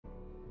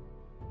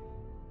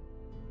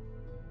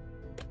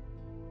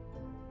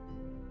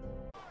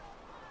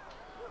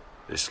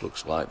This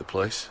looks like the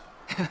place.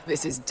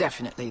 This is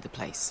definitely the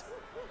place.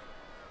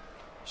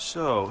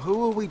 So,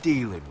 who are we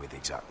dealing with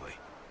exactly?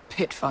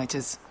 Pit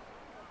fighters.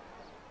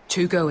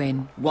 2 go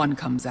in, 1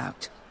 comes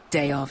out.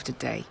 Day after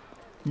day.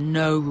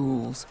 No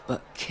rules,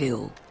 but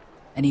kill.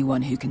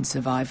 Anyone who can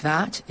survive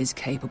that is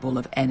capable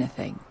of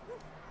anything.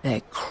 They're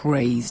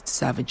crazed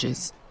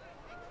savages.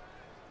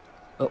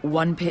 But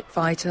 1 pit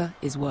fighter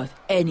is worth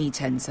any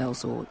 10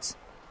 sellswords.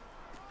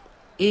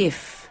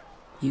 If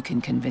you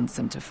can convince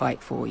them to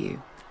fight for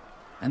you.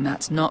 And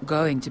that's not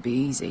going to be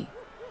easy.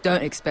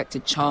 Don't expect to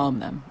charm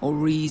them or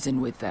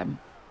reason with them.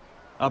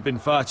 I've been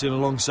fighting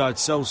alongside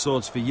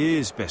sellswords for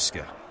years,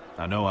 Beskha.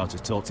 I know how to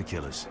talk to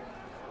killers.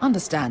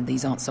 Understand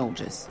these aren't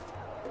soldiers.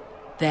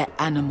 They're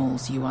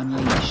animals you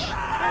unleash.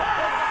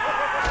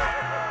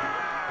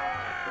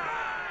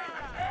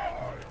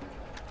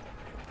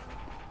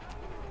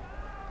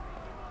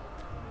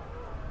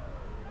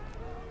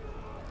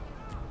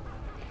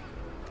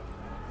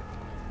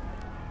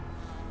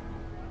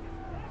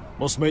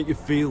 Must make you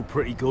feel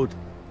pretty good,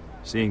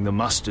 seeing the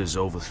Masters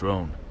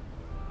overthrown.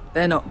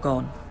 They're not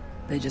gone.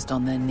 They're just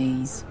on their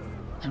knees.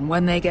 And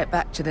when they get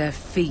back to their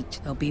feet,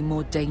 they'll be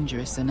more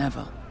dangerous than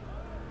ever.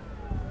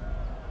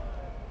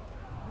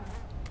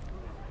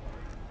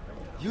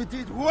 You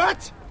did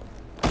what?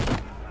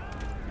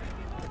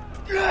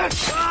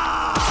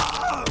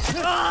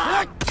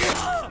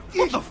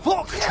 What the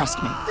fuck?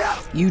 Trust me,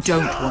 you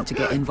don't want to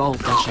get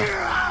involved,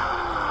 Escher.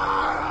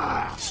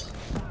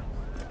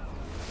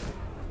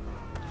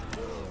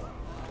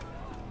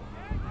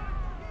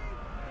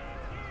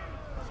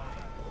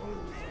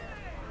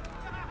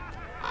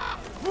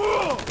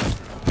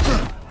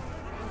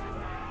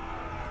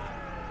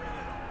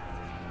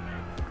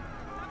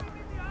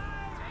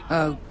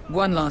 Oh,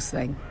 one last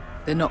thing.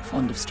 They're not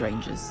fond of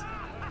strangers.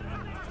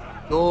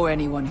 Or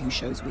anyone who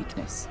shows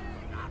weakness.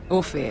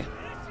 Or fear.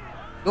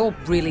 Or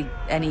really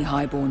any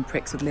highborn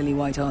pricks with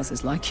lily-white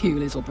asses like you,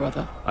 little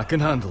brother. I can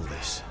handle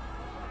this.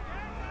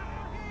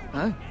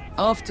 Oh,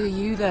 after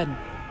you then.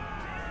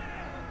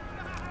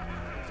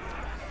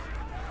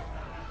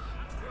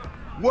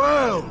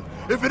 Well,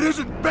 if it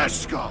isn't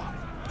Beskha,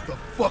 the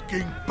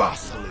fucking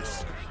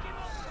basilisk.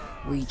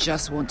 We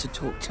just want to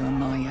talk to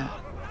Amaya.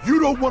 You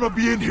don't want to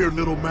be in here,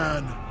 little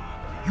man.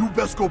 You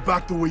best go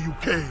back the way you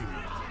came,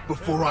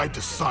 before I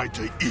decide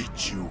to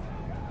eat you.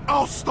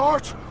 I'll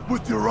start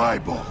with your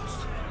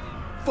eyeballs.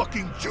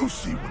 Fucking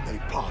juicy when they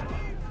pop.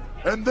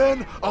 And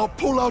then I'll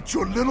pull out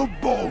your little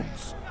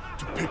bones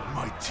to pick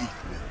my teeth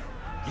with.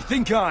 You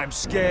think I'm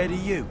scared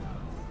of you?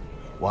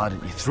 Why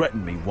don't you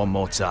threaten me one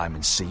more time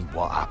and see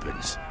what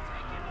happens?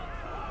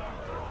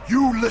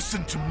 You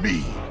listen to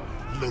me,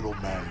 little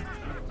man.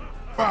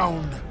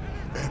 Found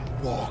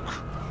and walk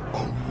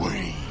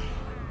away.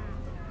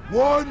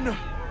 1,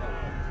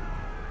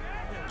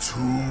 2...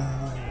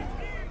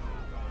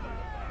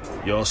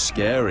 You're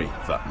scary,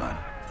 fat man.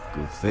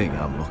 Good thing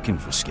I'm looking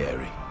for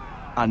scary.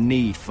 I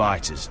need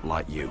fighters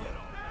like you.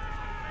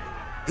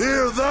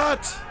 Hear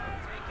that?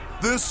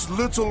 This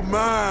little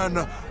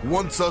man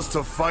wants us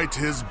to fight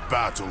his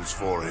battles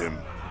for him.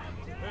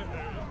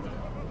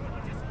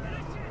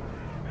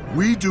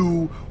 We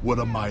do what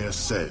Amaya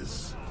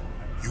says.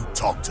 You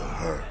talk to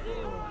her.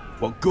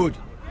 Well, good,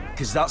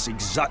 because that's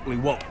exactly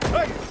what...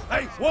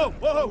 Hey, whoa,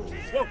 whoa,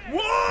 whoa,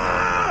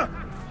 whoa!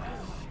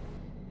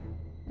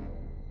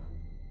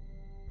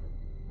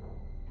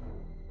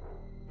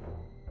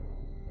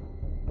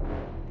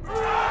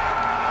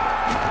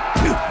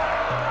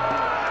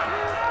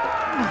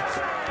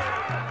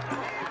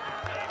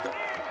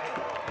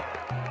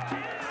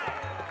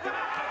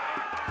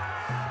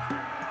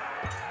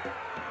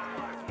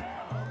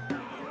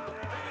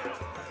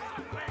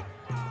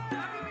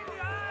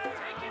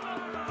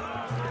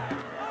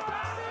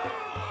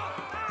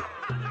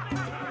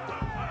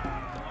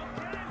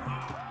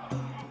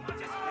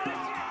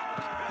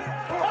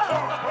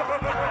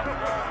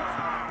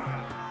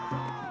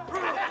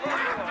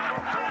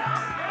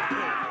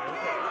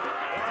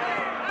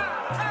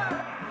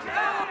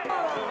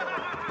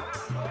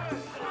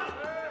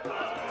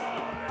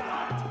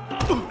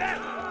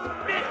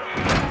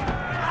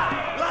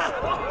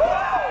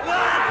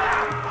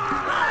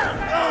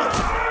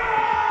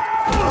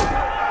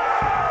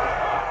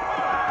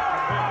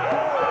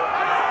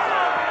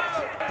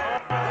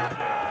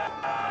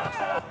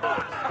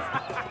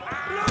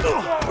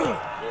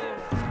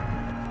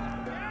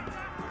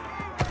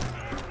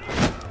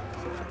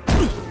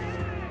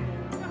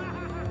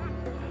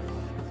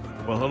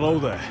 Well, hello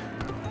there.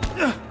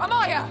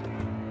 Amaya!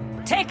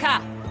 Take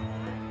her!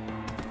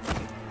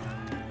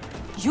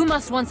 You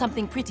must want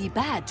something pretty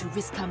bad to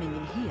risk coming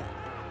in here.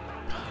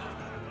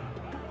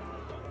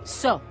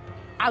 So,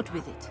 out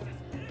with it.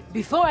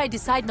 Before I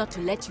decide not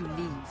to let you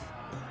leave.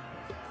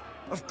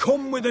 I've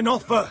come with an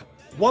offer.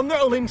 One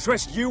that'll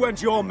interest you and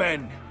your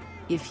men.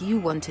 If you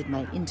wanted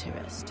my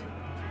interest,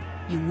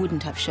 you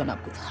wouldn't have shown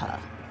up with her.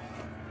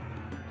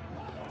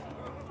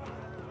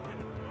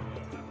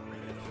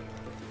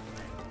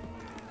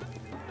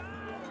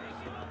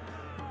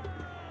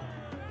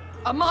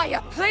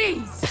 Amaya,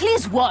 please!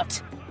 Please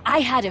what? I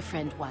had a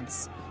friend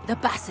once, the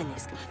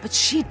Basilisk, but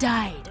she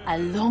died a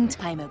long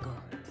time ago.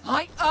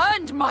 I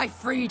earned my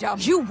freedom!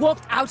 You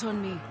walked out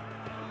on me.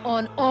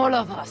 On all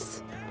of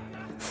us.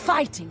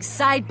 Fighting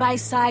side by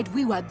side,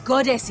 we were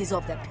goddesses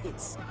of the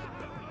pits.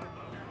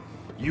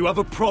 You have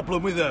a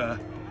problem with her?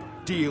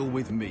 Deal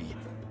with me.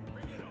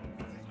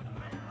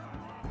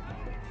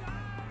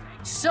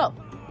 So,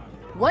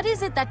 what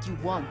is it that you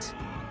want?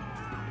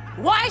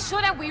 Why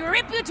shouldn't we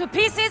rip you to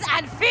pieces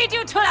and feed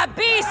you to the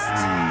beast?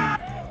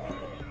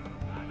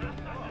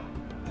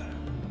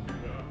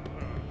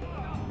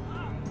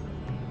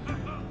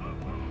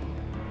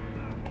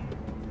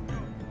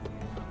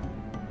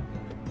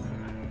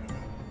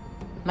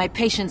 My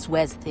patience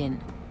wears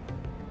thin.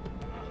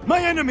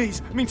 My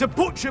enemies mean to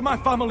butcher my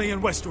family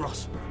in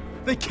Westeros.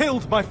 They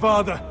killed my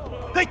father.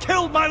 They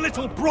killed my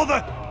little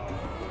brother.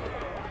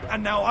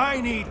 And now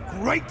I need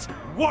great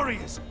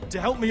warriors to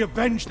help me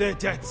avenge their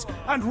deaths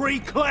and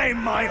reclaim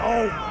my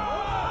home.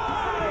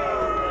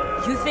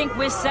 You think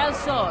we sell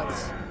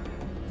swords?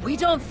 We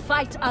don't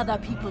fight other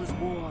people's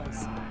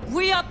wars.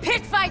 We are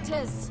pit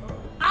fighters!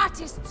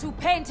 Artists who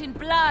paint in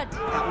blood!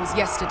 That was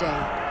yesterday.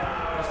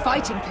 The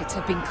fighting pits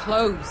have been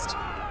closed.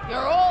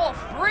 You're all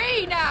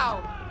free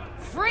now!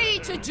 Free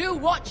to do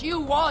what you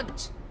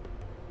want!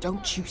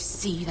 Don't you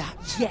see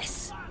that?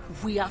 Yes,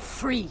 we are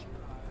free.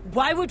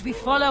 Why would we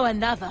follow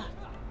another?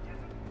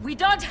 We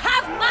don't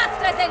have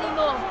masters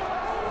anymore!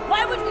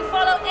 Why would we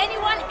follow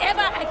anyone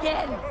ever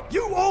again?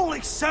 You all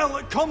excel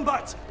at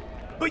combat,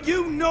 but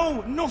you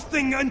know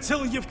nothing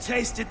until you've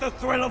tasted the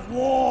thrill of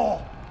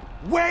war.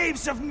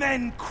 Waves of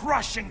men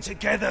crashing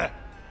together.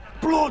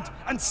 Blood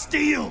and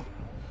steel.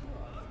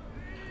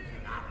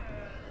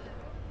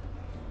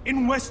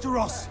 In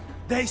Westeros,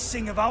 they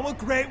sing of our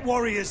great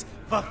warriors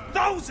for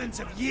thousands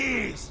of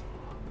years.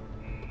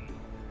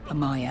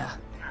 Amaya,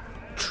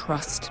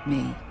 trust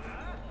me.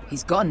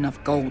 He's got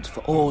enough gold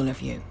for all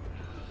of you.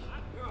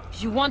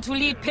 You want to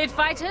lead pit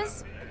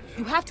fighters?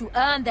 You have to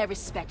earn their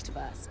respect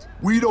first.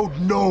 We don't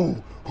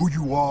know who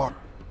you are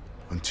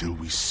until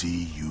we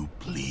see you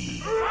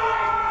bleed.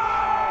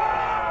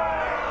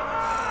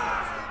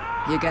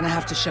 You're gonna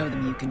have to show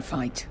them you can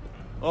fight.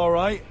 All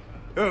right.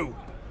 Who?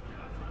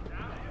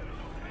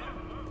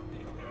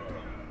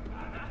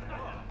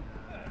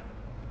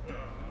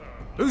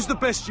 Who's the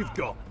best you've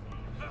got?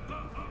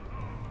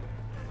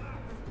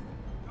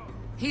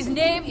 His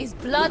name is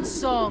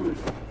Bloodsong.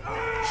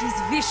 He's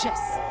vicious,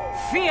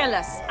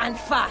 fearless, and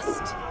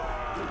fast.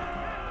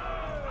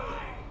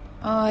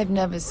 I've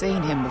never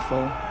seen him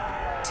before.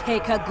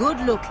 Take a good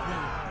look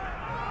then.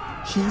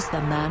 He's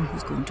the man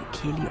who's going to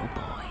kill your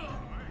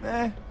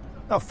boy.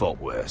 I thought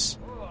worse.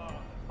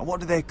 And what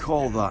do they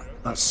call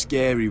that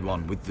scary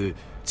one with the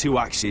 2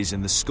 axes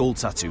and the skull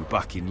tattoo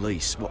back in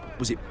Lys? What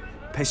was it?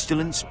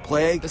 Pestilence?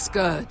 Plague? The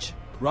Scourge.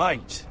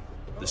 Right.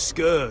 The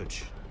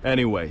Scourge.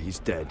 Anyway, he's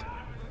dead.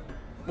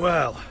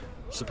 Well,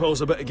 suppose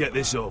I better get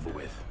this over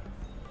with.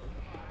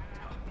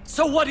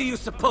 So what are you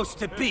supposed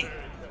to be?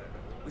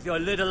 With your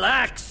little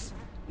axe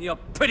and your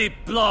pretty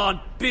blonde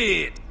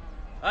beard?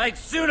 I'd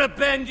sooner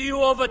bend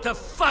you over to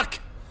fuck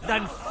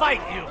than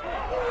fight you.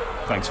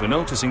 Thanks for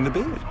noticing the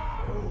beard.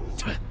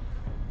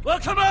 Well,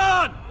 come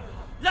on!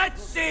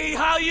 Let's see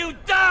how you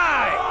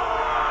die!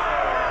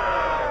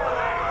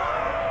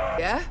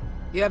 Yeah?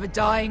 You have a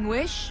dying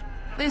wish?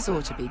 This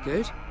ought to be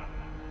good.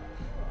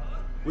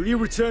 Will you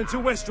return to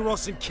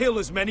Westeros and kill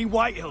as many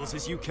Whitehills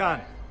as you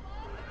can?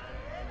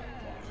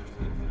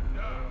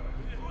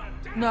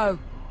 No.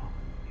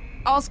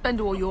 I'll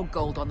spend all your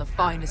gold on the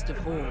finest of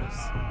whores.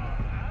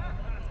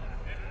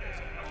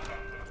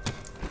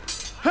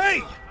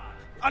 Hey!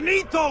 I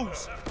need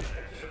those!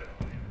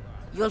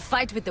 You'll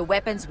fight with the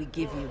weapons we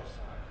give you.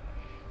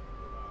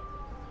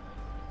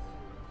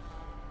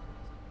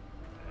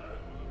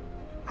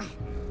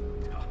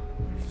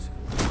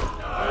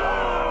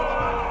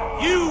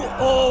 You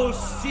all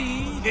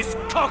see this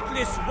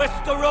cockless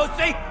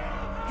Westerosi?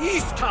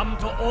 He's come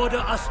to order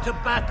us to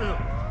battle,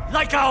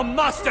 like our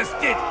masters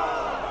did.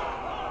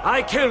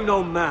 I kill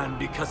no man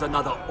because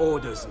another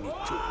orders me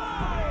to.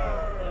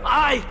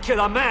 I kill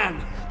a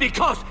man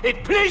because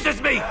it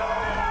pleases me!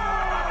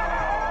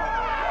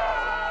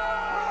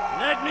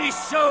 Let me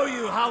show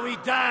you how we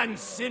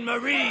dance in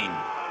Marine.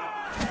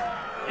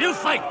 You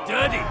fight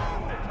dirty.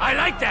 I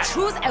like that.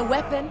 Choose a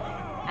weapon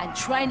and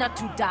try not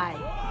to die.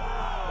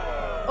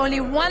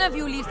 Only one of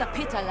you leaves the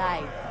pit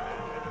alive.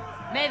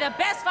 May the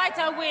best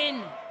fighter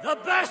win! The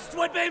best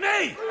would be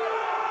me!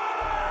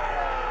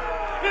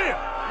 Here,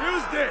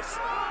 use this!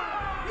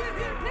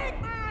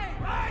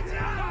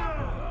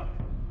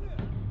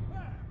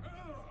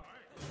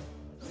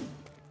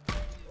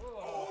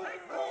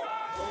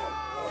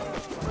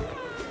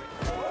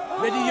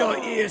 Ready your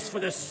ears for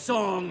the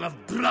song of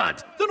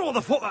blood. Don't know what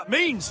the fuck that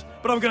means,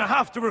 but I'm gonna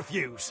have to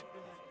refuse.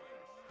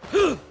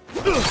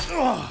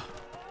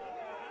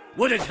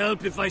 Would it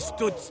help if I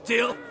stood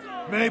still?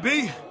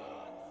 Maybe.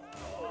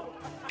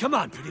 Come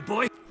on, pretty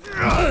boy.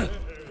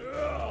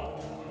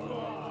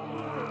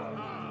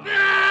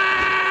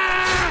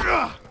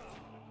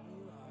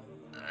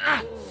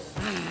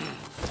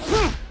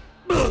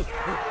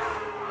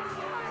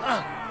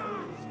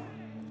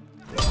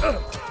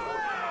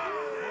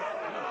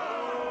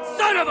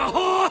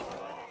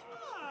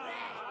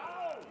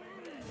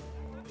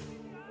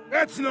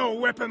 That's no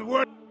weapon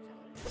worth...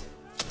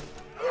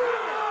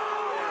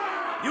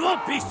 You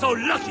won't be so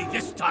lucky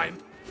this time!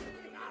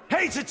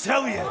 Hate to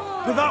tell you,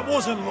 but that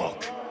wasn't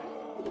luck.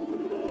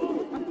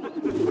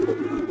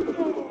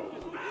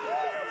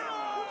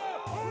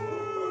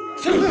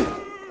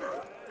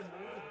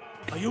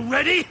 Are you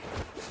ready,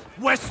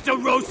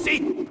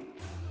 Westerosi?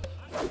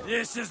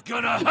 This is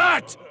gonna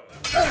hurt!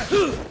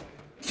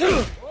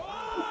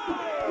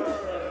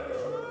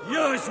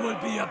 Yours will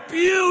be a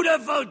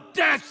beautiful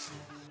death!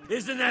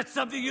 Isn't that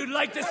something you'd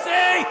like to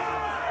say?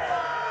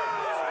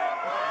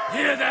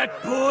 Hear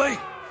that, boy?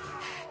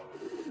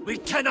 We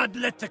cannot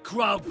let the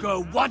crowd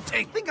go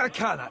wanting! I think I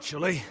can,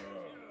 actually.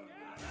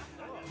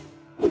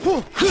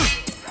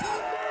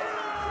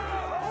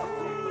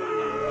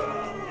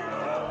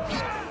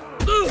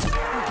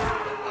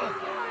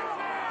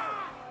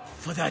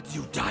 For that,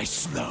 you die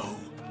slow.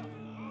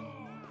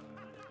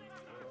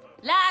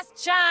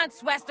 Last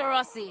chance,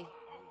 Westerosi.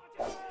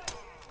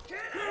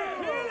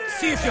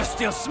 See if you're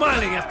still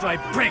smiling after I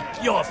break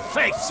your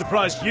face!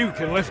 Surprised you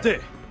can lift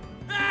it.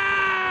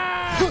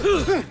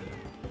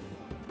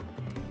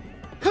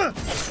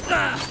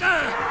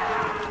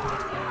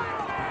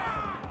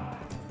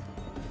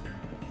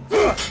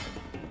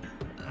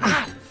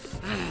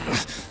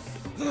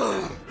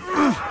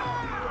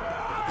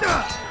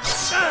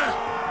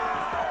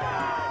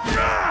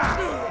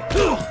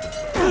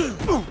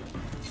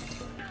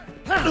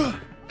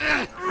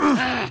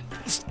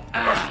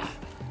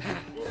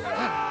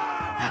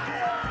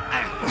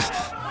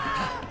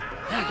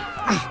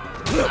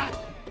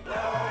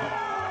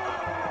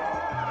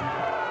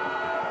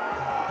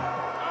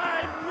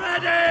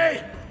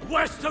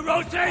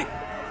 Westerosi!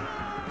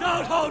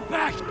 Don't hold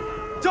back!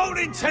 Don't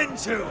intend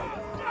to!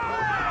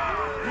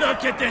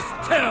 Look at this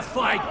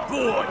terrified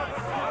boy!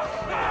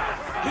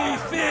 He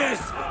fears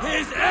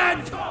his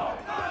end!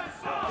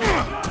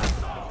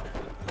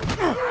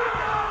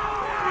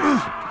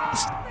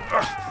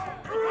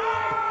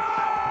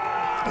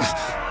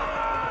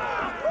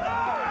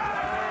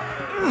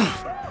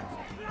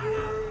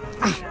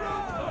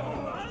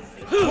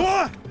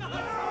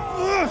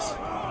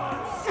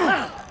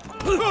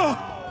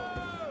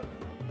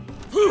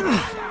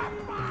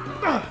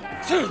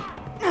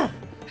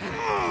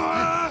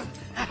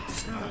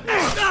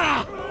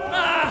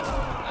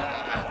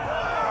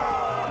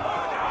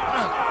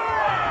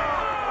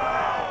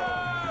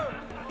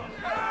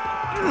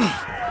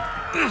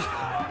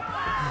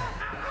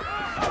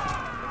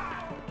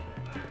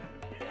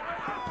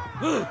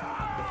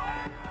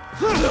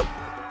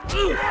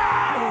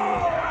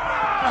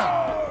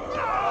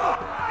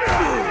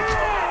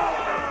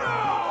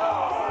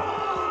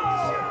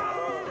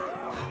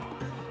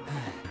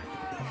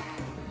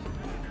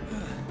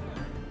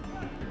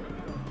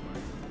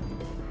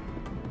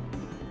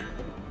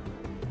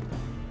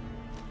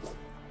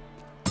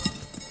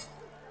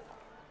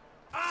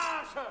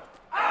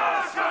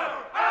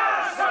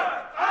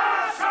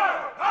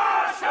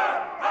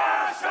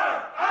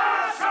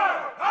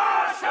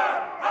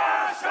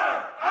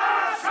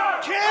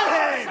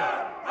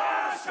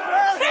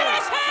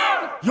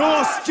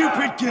 Your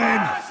stupid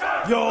game!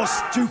 Your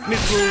stupid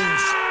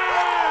rules!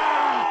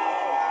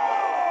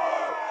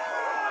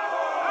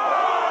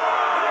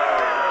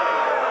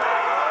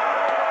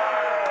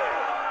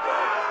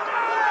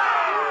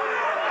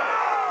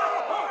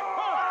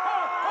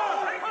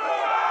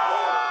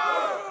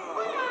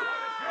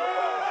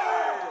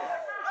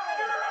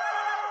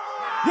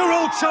 Your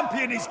old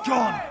champion is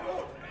gone!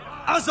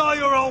 As are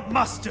your old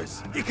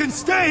masters! You can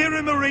stay here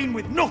in Meereen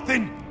with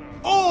nothing,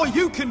 or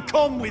you can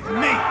come with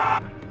me!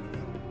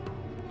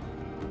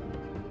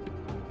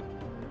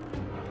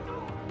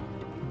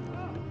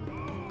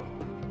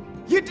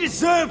 You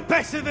deserve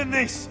better than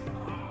this!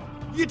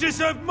 You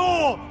deserve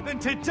more than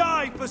to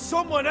die for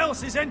someone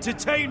else's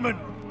entertainment!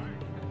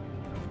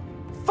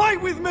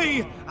 Fight with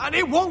me, and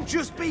it won't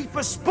just be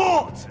for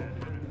sport!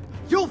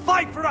 You'll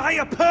fight for a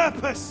higher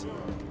purpose!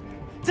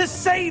 To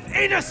save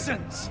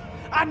innocents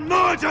and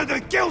murder the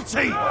guilty!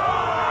 If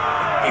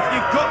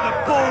you've got the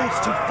balls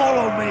to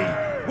follow me,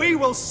 we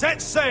will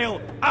set sail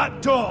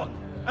at dawn.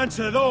 And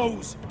to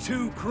those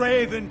too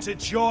craven to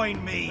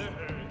join me,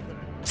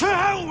 to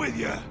hell with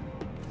you!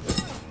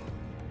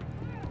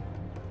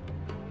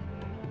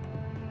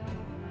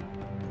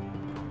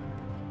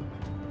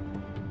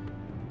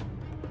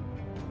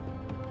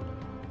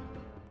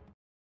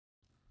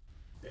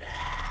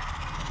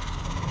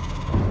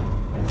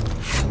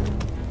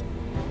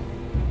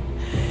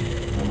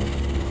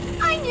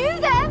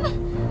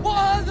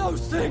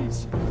 Those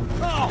things!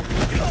 Oh,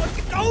 God!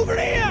 Over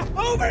here!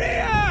 Over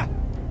here!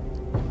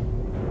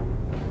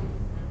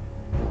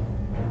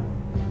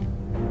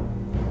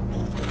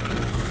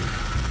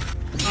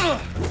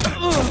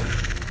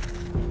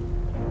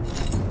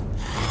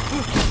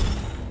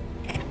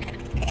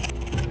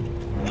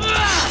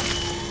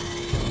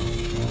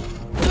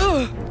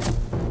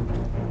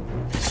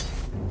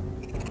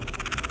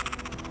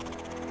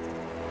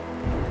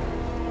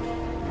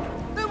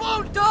 They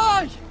won't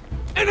die!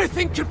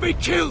 Anything can be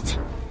killed!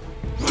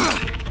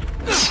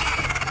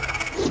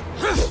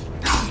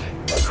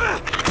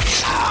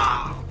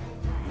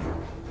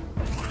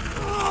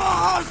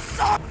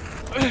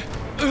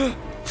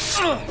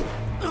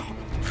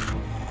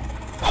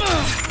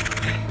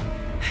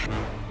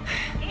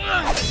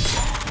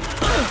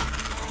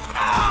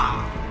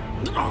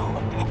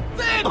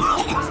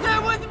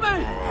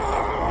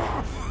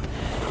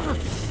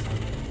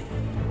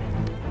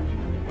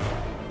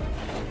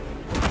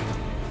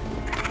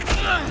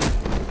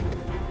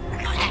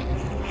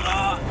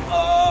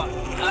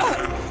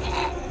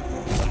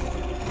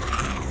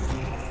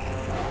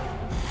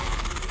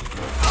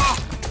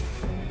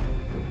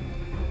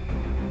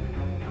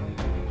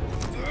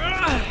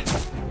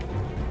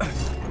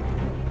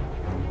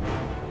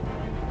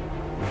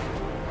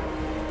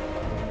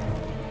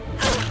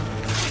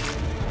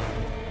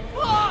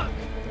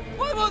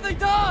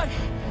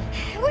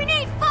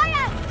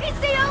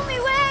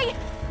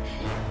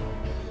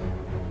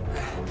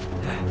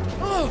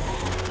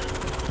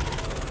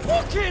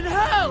 Fucking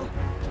hell!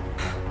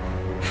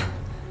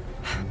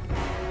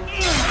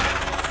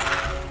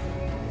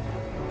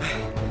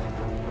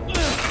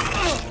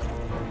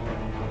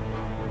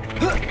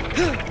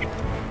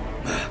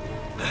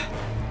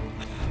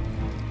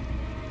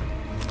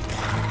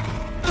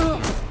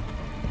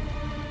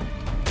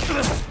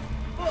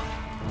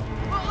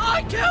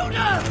 I killed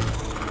her!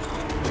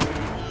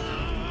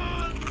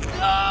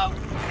 No!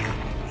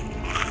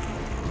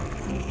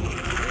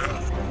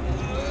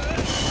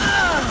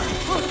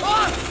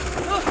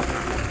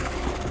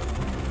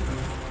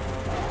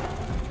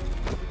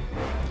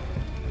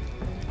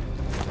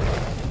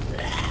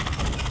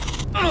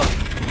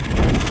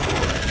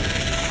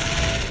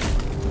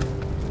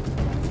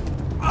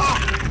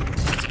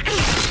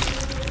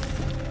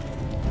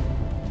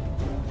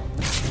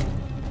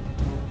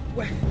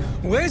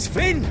 Where's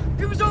Finn?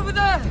 He was over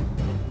there!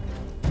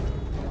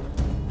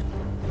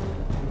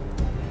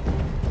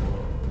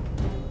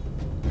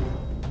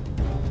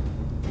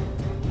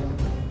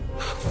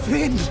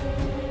 Finn!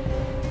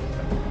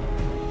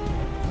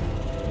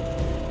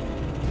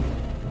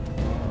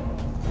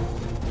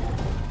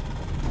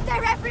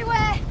 They're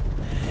everywhere!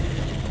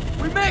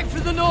 We make for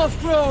the North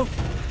Grove!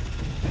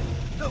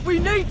 But we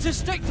need to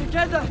stick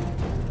together!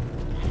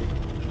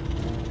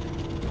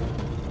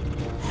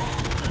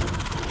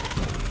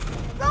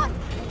 Run!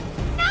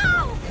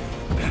 Now!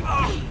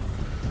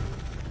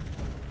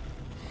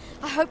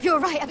 I hope you're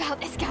right about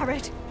this,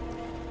 Garrett.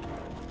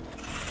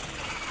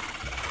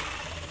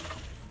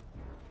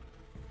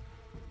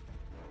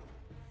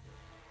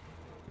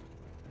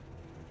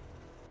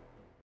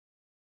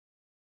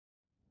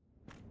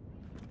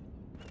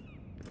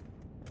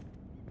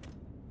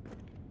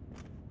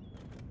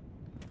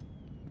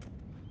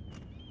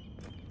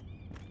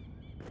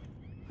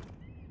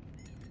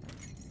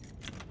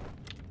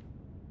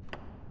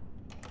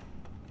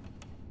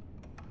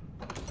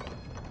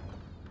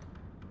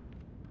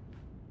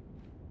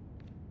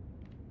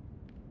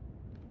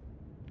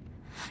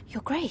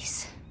 Your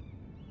Grace.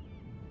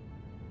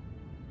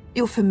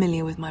 You're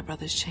familiar with my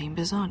brother's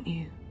chambers, aren't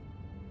you?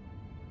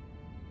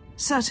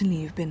 Certainly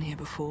you've been here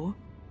before.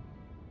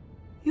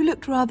 You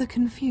looked rather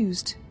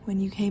confused when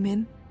you came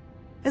in,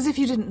 as if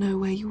you didn't know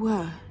where you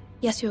were.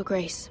 Yes, Your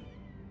Grace.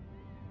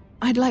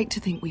 I'd like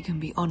to think we can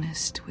be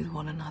honest with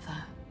one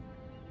another.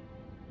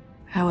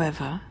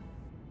 However,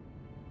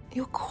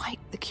 you're quite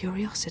the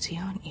curiosity,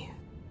 aren't you?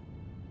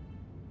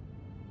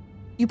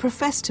 You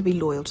profess to be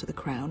loyal to the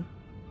crown,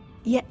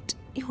 yet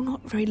you're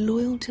not very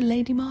loyal to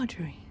Lady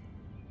Marjorie.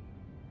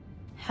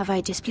 Have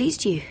I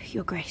displeased you,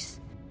 Your Grace?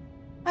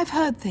 I've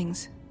heard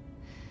things.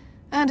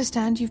 I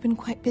understand you've been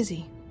quite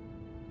busy.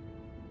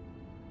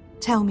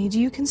 Tell me, do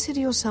you consider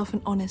yourself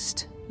an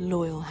honest,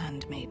 loyal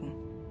handmaiden?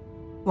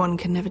 One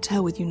can never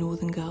tell with you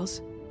northern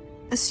girls.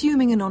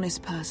 Assuming an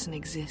honest person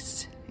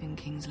exists in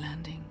King's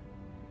Landing.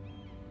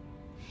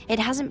 It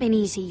hasn't been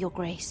easy, Your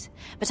Grace,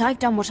 but I've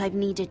done what I've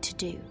needed to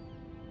do.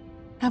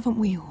 Haven't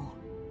we all?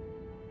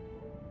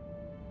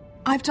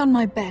 I've done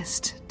my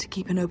best to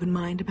keep an open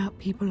mind about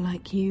people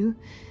like you.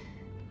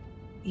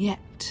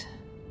 Yet,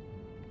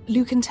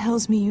 Lucan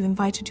tells me you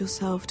invited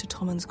yourself to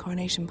Tommen's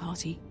coronation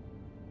party.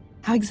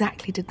 How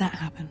exactly did that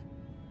happen?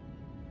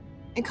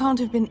 It can't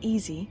have been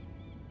easy.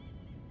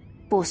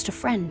 Forced a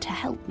friend to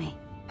help me.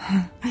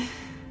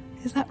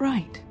 Is that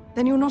right?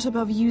 Then you're not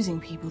above using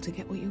people to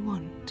get what you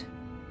want.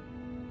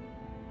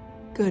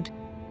 Good.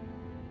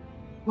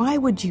 Why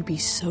would you be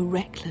so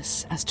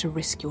reckless as to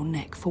risk your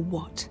neck for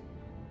what?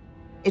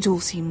 It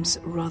all seems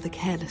rather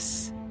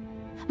careless.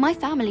 My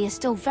family is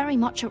still very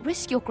much at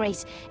risk, Your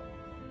Grace.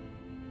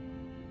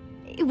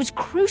 It was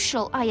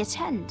crucial I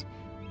attend.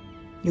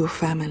 Your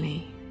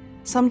family.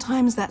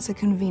 Sometimes that's a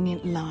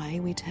convenient lie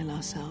we tell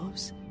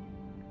ourselves.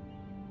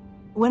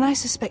 When I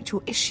suspect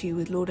your issue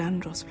with Lord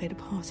Andros played a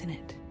part in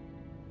it.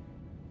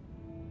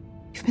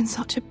 You've been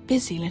such a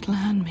busy little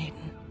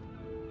handmaiden.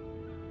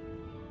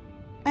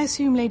 I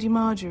assume Lady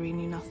Marjorie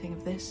knew nothing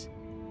of this.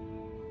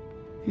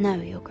 No,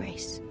 Your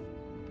Grace.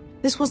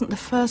 This wasn't the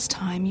first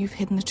time you've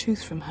hidden the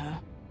truth from her.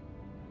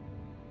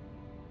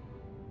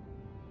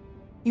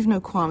 You've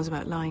no qualms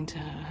about lying to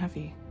her, have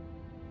you?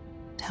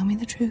 Tell me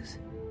the truth.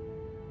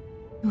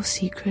 Your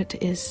secret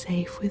is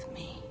safe with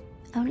me.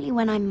 Only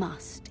when I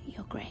must,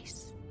 Your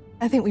Grace.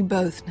 I think we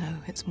both know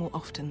it's more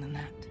often than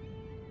that.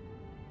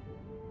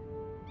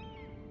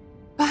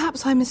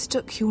 Perhaps I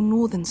mistook your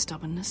northern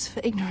stubbornness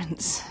for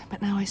ignorance,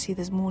 but now I see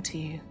there's more to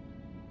you.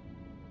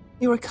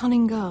 You're a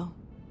cunning girl,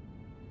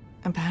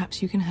 and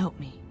perhaps you can help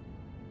me.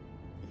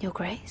 Your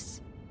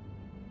Grace?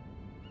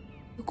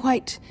 You're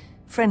quite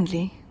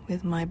friendly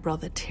with my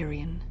brother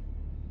Tyrion.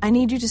 I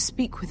need you to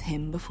speak with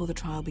him before the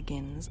trial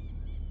begins.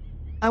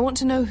 I want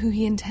to know who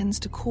he intends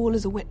to call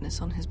as a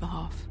witness on his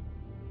behalf.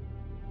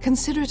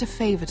 Consider it a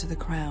favor to the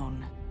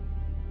crown,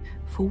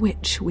 for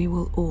which we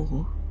will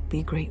all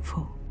be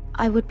grateful.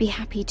 I would be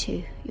happy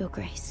to, Your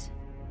Grace.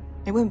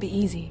 It won't be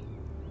easy.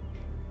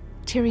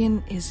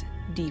 Tyrion is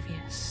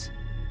devious.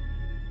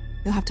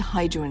 You'll have to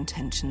hide your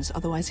intentions,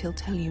 otherwise he'll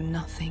tell you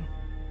nothing.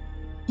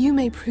 You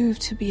may prove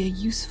to be a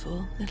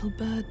useful little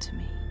bird to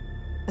me.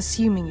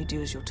 assuming you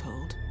do as you're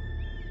told.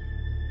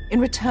 In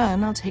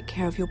return, I'll take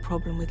care of your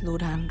problem with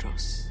Lord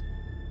Andros.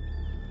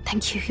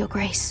 Thank you, Your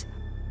Grace.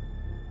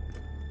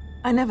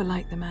 I never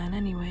liked the man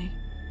anyway,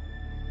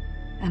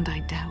 and I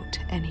doubt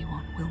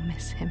anyone will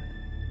miss him.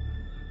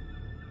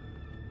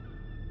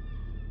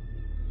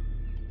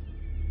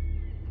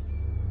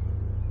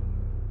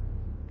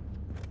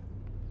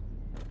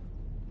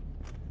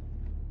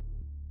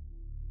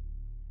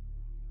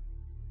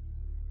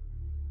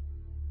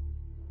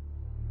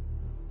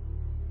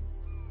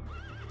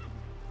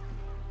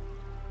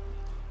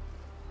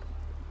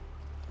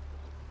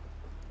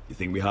 You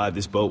think we hired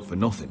this boat for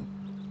nothing?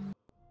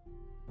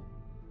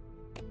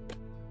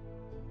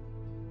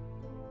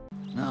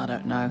 I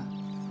don't know.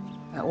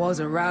 That was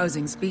a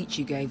rousing speech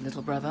you gave,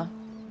 little brother.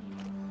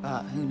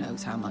 But who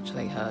knows how much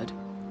they heard.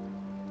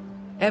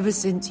 Ever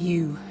since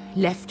you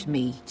left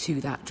me to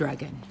that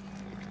dragon,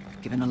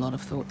 I've given a lot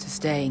of thought to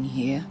staying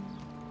here.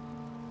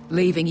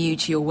 Leaving you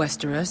to your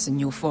Westeros and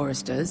your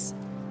Foresters.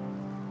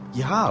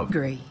 You have?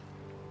 Agree.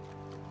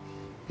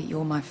 But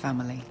you're my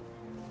family.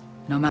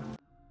 No matter...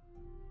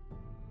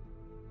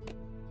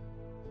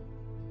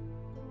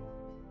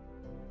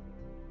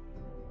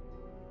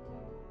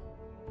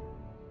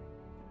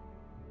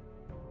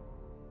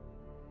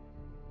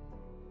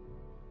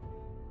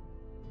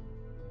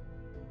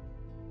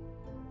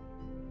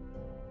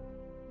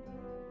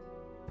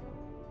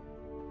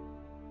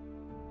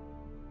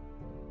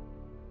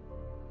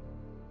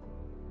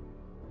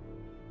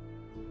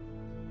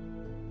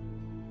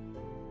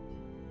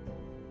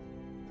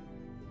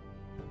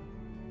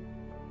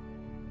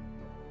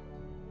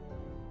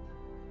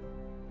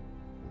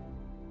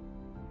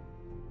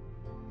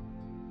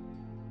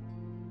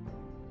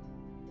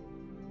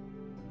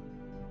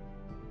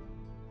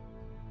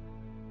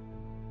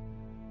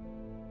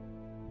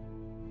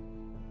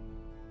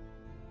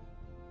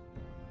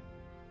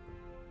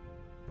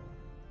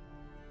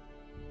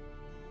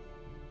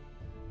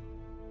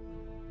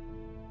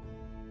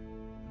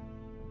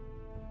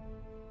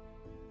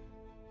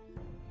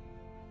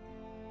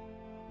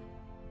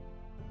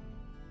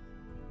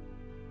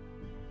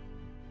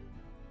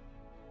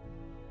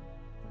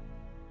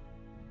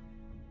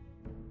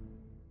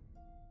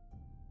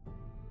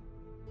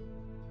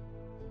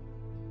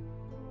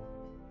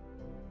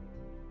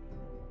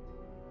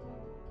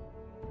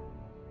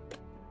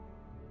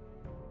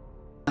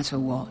 matter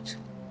what,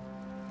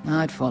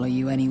 I'd follow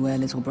you anywhere,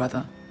 little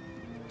brother.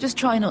 Just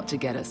try not to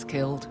get us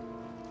killed.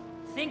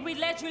 Think we'd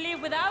let you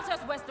leave without us,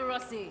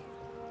 Westerosi?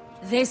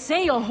 They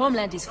say your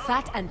homeland is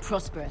fat and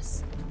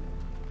prosperous.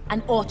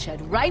 An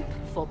orchard ripe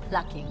for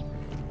plucking.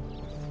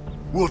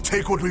 We'll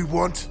take what we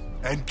want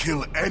and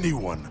kill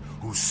anyone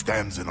who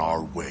stands in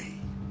our way.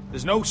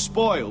 There's no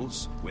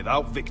spoils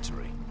without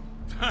victory.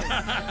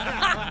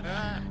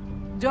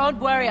 Don't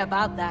worry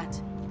about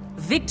that.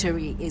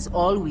 Victory is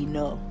all we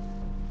know.